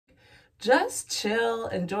just chill,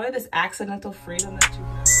 enjoy this accidental freedom that you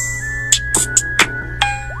have.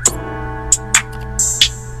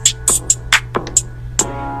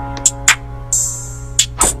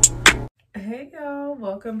 Hey y'all,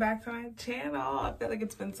 welcome back to my channel. I feel like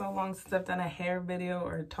it's been so long since I've done a hair video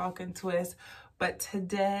or talk and twist, but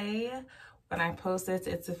today when I post this,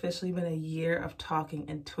 it's officially been a year of talking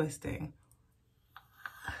and twisting.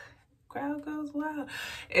 Crowd goes wild.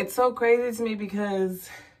 It's so crazy to me because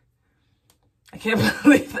I can't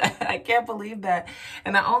believe that. I can't believe that.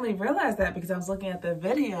 And I only realized that because I was looking at the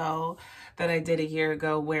video that I did a year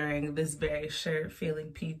ago wearing this very shirt,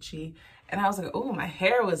 feeling peachy. And I was like, oh, my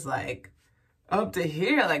hair was like up to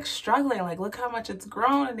here, like struggling. Like, look how much it's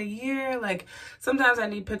grown in a year. Like, sometimes I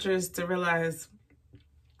need pictures to realize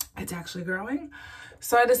it's actually growing.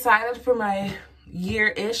 So I decided for my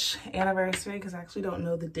year-ish anniversary, because I actually don't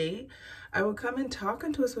know the date, I would come and talk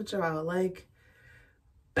and twist with y'all. Like,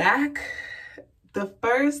 back the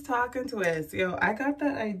first talk and twist, yo, I got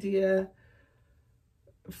that idea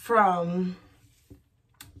from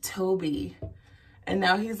Toby, and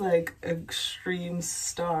now he's like an extreme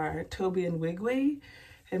star. Toby and Wiggly,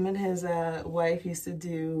 him and his wife used to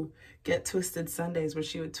do Get Twisted Sundays where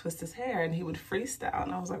she would twist his hair and he would freestyle,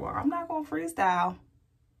 and I was like, well, I'm not gonna freestyle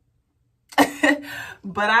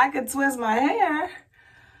but I could twist my hair.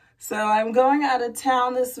 So I'm going out of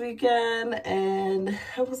town this weekend, and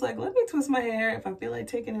I was like, let me twist my hair. If I feel like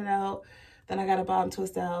taking it out, then I got a bomb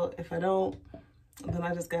twist out. If I don't, then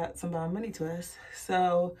I just got some bomb mini twists.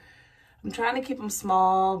 So I'm trying to keep them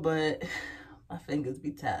small, but my fingers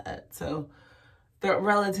be tired. So they're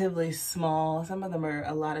relatively small. Some of them are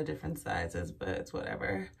a lot of different sizes, but it's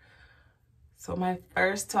whatever. So my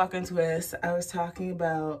first talk and twist, I was talking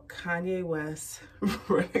about Kanye West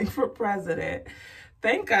running for president.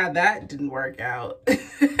 Thank God that didn't work out.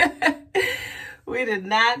 We did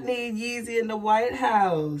not need Yeezy in the White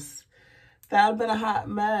House. That would have been a hot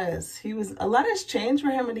mess. A lot has changed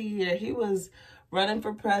for him in a year. He was running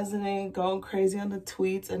for president, going crazy on the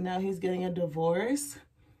tweets, and now he's getting a divorce.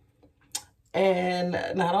 And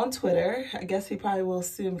not on Twitter. I guess he probably will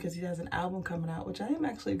soon because he has an album coming out, which I am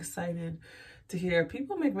actually excited to hear.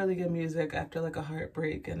 People make really good music after like a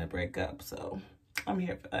heartbreak and a breakup, so I'm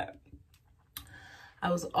here for that. I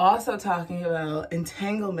was also talking about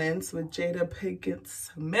entanglements with Jada Pinkett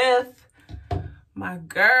Smith, my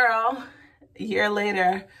girl. A year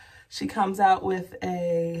later, she comes out with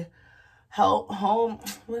a healthcare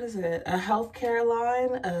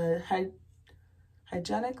line, a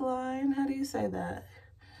hygienic line. How do you say that?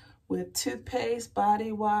 With toothpaste,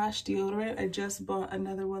 body wash, deodorant. I just bought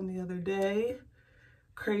another one the other day.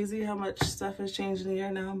 Crazy how much stuff has changed in a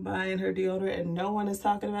year. Now I'm buying her deodorant and no one is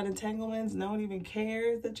talking about entanglements. No one even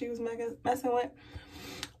cares that she was messing with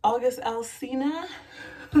August Alsina.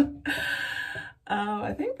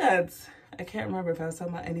 I think I can't remember if I was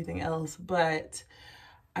talking about anything else, but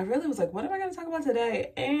I really was like, what am I going to talk about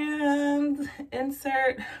today? And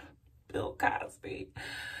insert Bill Cosby.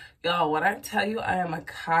 Y'all, when I tell you I am a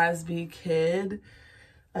Cosby kid,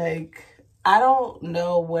 like, I don't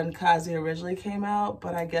know when Cosby originally came out,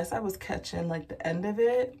 but I guess I was catching like the end of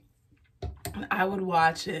it. And I would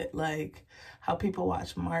watch it like how people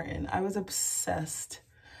watch Martin. I was obsessed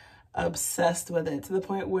with it, to the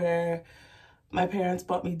point where my parents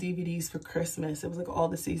bought me DVDs for Christmas. It was like all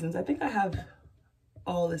the seasons. I think I have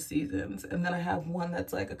all the seasons, and then I have one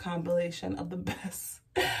that's like a compilation of the best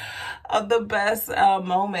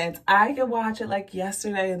moments. I could watch it like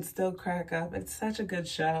yesterday and still crack up. It's such a good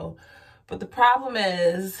show. But the problem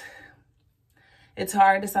is, it's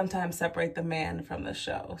hard to sometimes separate the man from the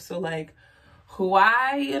show. So like, who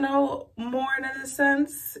I, mourn in a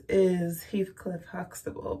sense is Heathcliff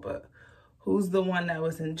Huxtable, but who's the one that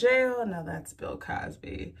was in jail? Now that's Bill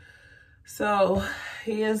Cosby. So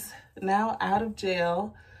he is now out of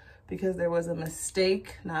jail because there was a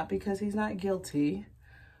mistake, not because he's not guilty,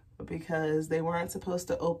 but because they weren't supposed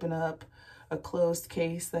to open up a closed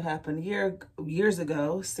case that happened years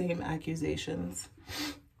ago, same accusations.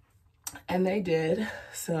 And they did,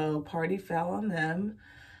 so party fell on them.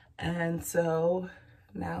 And so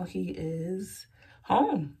now he is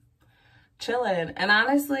home, chilling. And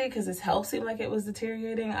honestly, because his health seemed like it was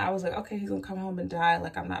deteriorating, I was like, okay, he's gonna come home and die.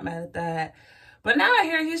 Like, I'm not mad at that. But now I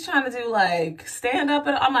hear he's trying to do like stand up,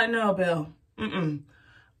 and I'm like, no, Bill, I'm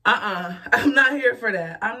not here for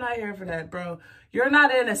that. I'm not here for that, bro. You're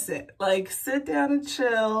not innocent. Like, sit down and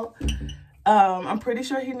chill. I'm pretty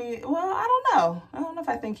sure he needs, well, I don't know. I don't know if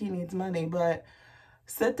I think he needs money, but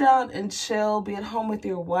sit down and chill, be at home with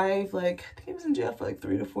your wife. Like, I think he was in jail for like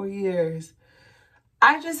 3 to 4 years.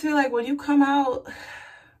 I just feel like when you come out,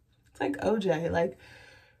 it's like OJ, like,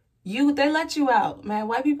 they let you out, man.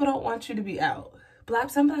 White people don't want you to be out.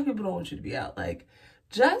 Some black people don't want you to be out. Like,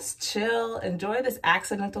 just chill, enjoy this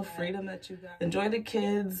accidental freedom that you got. Enjoy the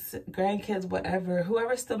kids, grandkids, whatever,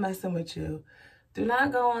 whoever's still messing with you. Do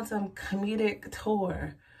not go on some comedic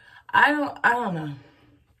tour. I don't know.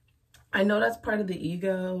 I know that's part of the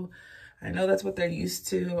ego. I know that's what they're used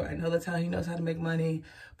to. I know that's how he knows how to make money.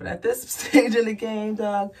 But at this stage in the game,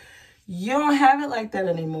 dog, you don't have it like that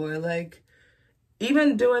anymore. Like,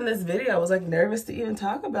 even doing this video, I was like nervous to even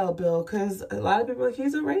talk about Bill because a lot of people are like,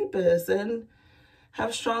 he's a rapist and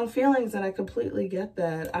have strong feelings, and I completely get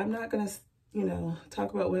that. I'm not going to, you know,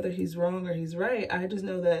 talk about whether he's wrong or he's right. I just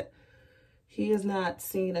know that he is not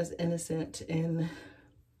seen as innocent in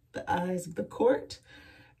the eyes of the court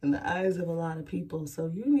and the eyes of a lot of people.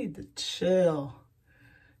 So you need to chill.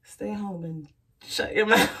 Stay home and shut your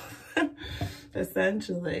mouth.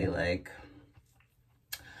 Essentially, like,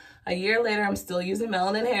 a year later, I'm still using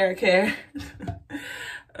Melanin Hair Care.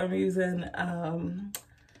 I'm using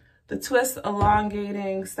the Twist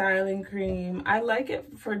Elongating Styling Cream. I like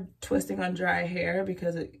it for twisting on dry hair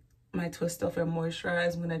because my twists still feel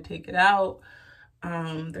moisturized when I take it out.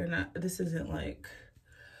 This isn't like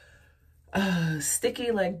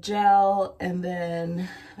sticky like gel, and then,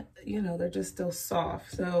 you know, they're just still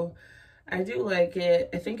soft. So I do like it.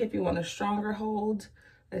 I think if you want a stronger hold,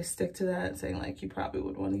 I stick to that, saying like you probably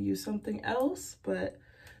would want to use something else, but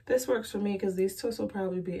this works for me because these twists will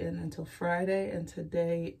probably be in until Friday, and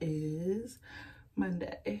today is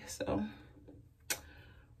Monday, so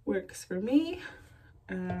works for me.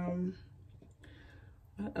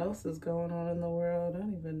 What else is going on in the world? I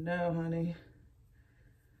don't even know, honey.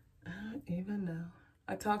 I don't even know.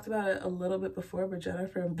 I talked about it a little bit before, but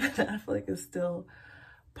Bennifer and Ben Affleck is still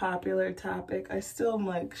popular topic. I still am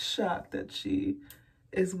like shocked that she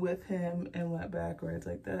is with him and went backwards.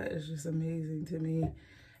 Like, that is just amazing to me.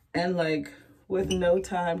 And like, with no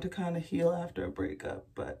time to kind of heal after a breakup.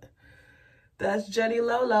 But that's Jenny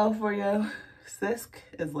Lolo for you. Sisk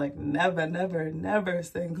is like never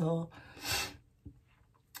single.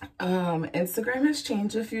 Instagram has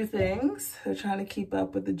changed a few things. They're trying to keep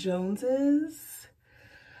up with the Joneses.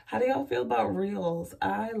 How do y'all feel about Reels?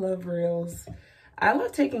 I love Reels. I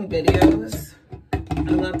love taking videos.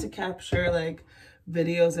 I love to capture like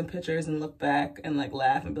videos and pictures and look back and like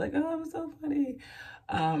laugh and be like, oh, it was so funny.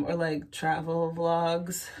 Or like travel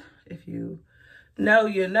vlogs. If you know,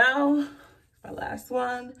 you know. My last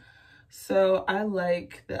one. So I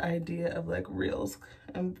like the idea of like Reels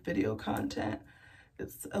and video content.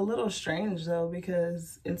 It's a little strange though,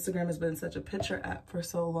 because Instagram has been such a picture app for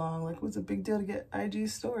so long. Like, what's a big deal to get IG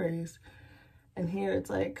stories? And here it's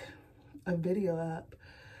like a video app.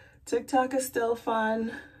 TikTok is still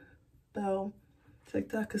fun though.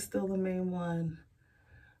 TikTok is still the main one.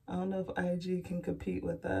 I don't know if IG can compete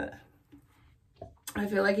with that. I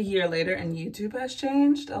feel like a year later and YouTube has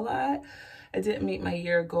changed a lot. I didn't meet my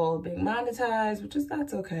year goal of being monetized, which is,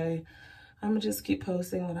 that's okay. I'm gonna just keep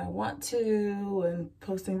posting when I want to and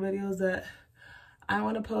posting videos that I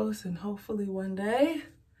want to post, and hopefully one day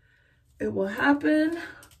it will happen.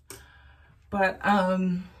 But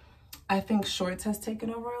I think Shorts has taken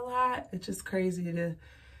over a lot. It's just crazy to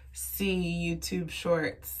see YouTube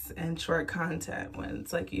Shorts and short content when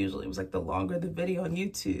it's like, usually it was like the longer the video on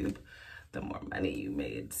YouTube, the more money you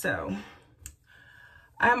made. So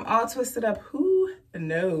I'm all twisted up. Who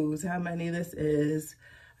knows how many this is?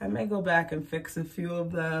 I may go back and fix a few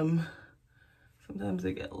of them. Sometimes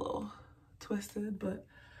they get a little twisted, but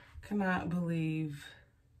cannot believe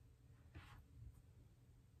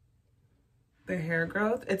the hair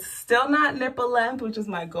growth. It's still not nipple length, which is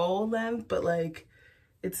my goal length, but like,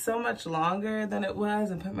 it's so much longer than it was.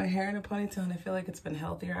 And put my hair in a ponytail and I feel like it's been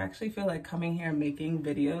healthier. I actually feel like coming here and making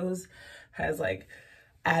videos has like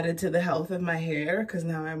added to the health of my hair, because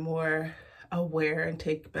now I'm more aware and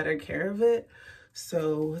take better care of it.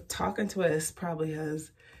 So Talk&Twist probably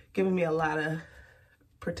has given me a lot of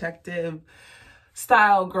protective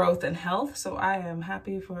style growth and health. So I am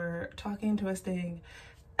happy for Talking Twisting.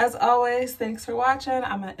 As always, thanks for watching.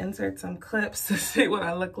 I'm gonna insert some clips to see what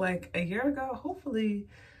I looked like a year ago. Hopefully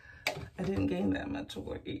I didn't gain that much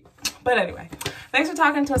weight. But anyway, thanks for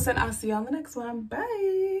Talking Twist, and I'll see you on the next one.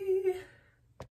 Bye.